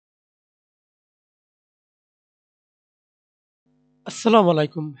Assalamu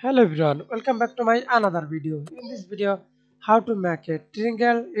alaikum. Hello everyone. Welcome back to my another video. In this video, how to make a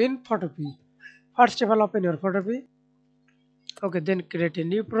triangle in photopea. First of all, open your photopea. Okay, then create a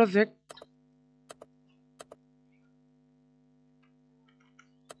new project.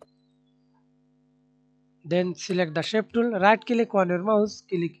 Then select the shape tool. Right click on your mouse.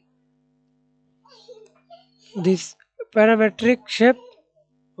 Click this parametric shape.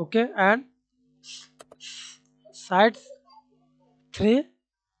 Okay, and sides 3.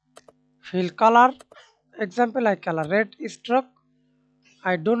 Fill color. Example, I color red stroke.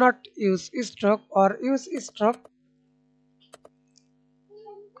 I do not use stroke or use stroke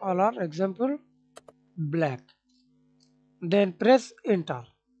color. Example, black. Then press enter.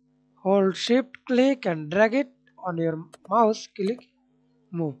 Hold shift click and drag it on your mouse, click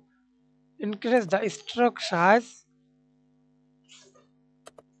move. Increase the stroke size.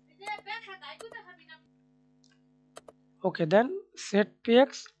 Okay, then set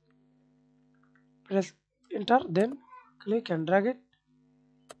px, press enter, then click and drag it.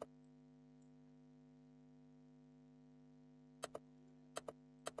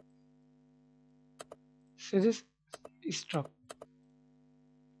 See this stroke.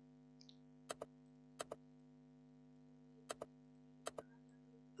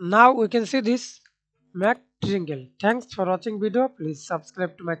 Now we can see this Mac triangle. Thanks for watching video. Please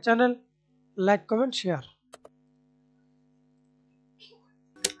subscribe to my channel, like, comment, share.